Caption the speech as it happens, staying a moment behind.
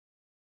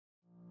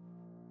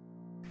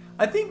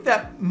I think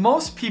that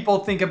most people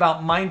think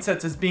about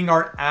mindsets as being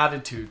our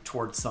attitude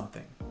towards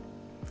something.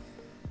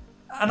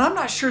 And I'm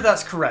not sure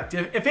that's correct.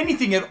 If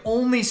anything, it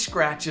only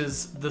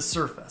scratches the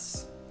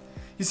surface.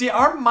 You see,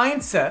 our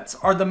mindsets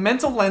are the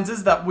mental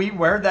lenses that we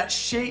wear that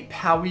shape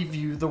how we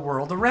view the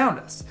world around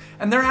us.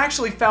 And they're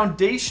actually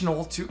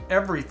foundational to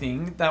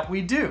everything that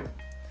we do.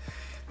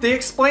 They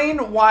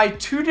explain why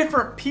two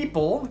different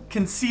people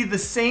can see the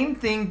same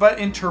thing but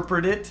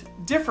interpret it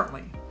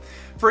differently.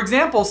 For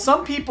example,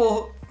 some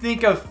people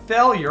think of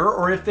failure,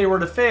 or if they were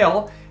to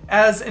fail,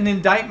 as an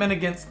indictment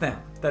against them.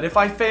 That if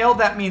I fail,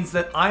 that means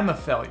that I'm a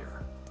failure.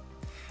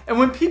 And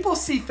when people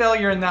see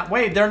failure in that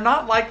way, they're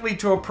not likely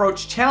to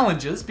approach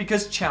challenges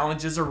because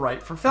challenges are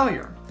ripe for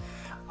failure.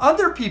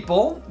 Other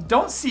people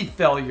don't see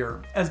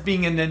failure as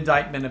being an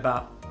indictment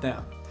about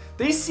them.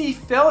 They see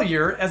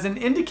failure as an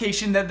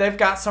indication that they've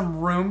got some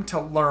room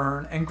to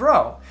learn and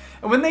grow.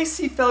 And when they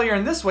see failure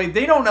in this way,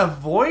 they don't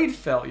avoid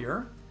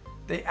failure,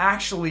 they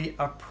actually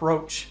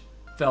approach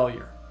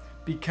failure.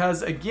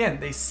 Because again,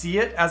 they see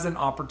it as an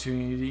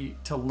opportunity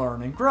to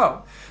learn and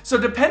grow. So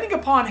depending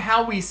upon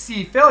how we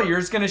see failure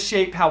is going to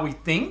shape how we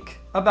think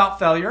about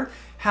failure,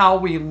 how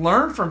we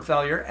learn from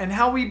failure, and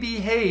how we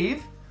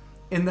behave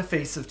in the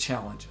face of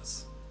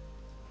challenges.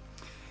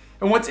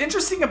 And what's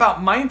interesting about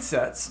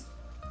mindsets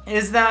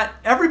is that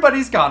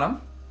everybody's got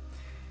them,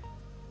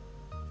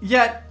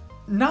 yet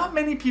not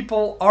many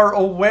people are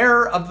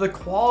aware of the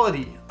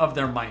quality of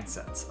their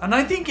mindsets. And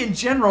I think in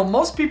general,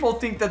 most people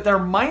think that their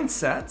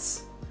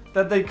mindsets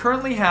that they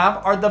currently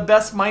have are the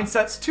best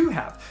mindsets to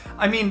have.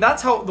 I mean,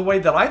 that's the way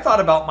that I thought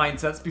about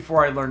mindsets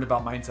before I learned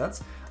about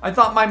mindsets. I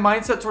thought my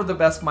mindsets were the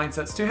best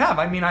mindsets to have.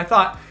 I mean, I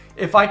thought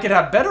if I could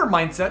have better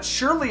mindsets,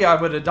 surely I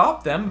would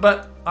adopt them,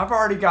 but I've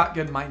already got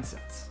good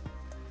mindsets.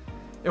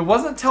 It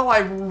wasn't until I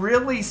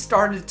really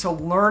started to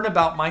learn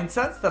about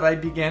mindsets that I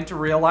began to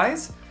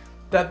realize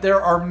that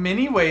there are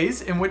many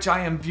ways in which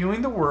I am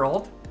viewing the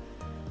world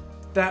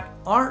that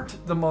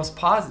aren't the most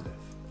positive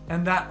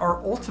and that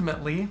are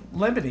ultimately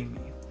limiting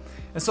me.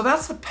 And so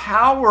that's the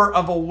power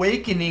of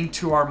awakening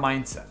to our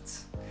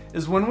mindsets.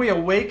 Is when we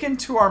awaken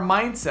to our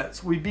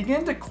mindsets, we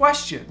begin to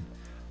question,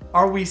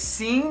 are we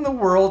seeing the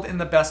world in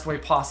the best way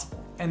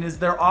possible? And is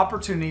there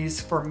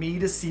opportunities for me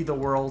to see the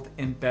world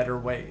in better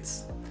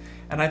ways?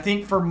 And I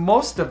think for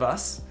most of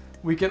us,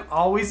 we can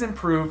always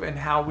improve in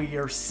how we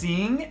are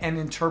seeing and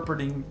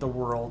interpreting the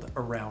world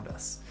around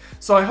us.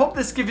 So I hope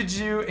this gives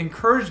you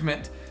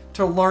encouragement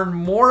to learn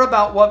more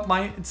about what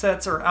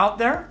mindsets are out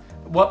there,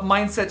 what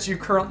mindsets you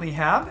currently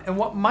have, and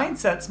what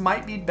mindsets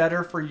might be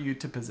better for you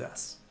to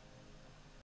possess.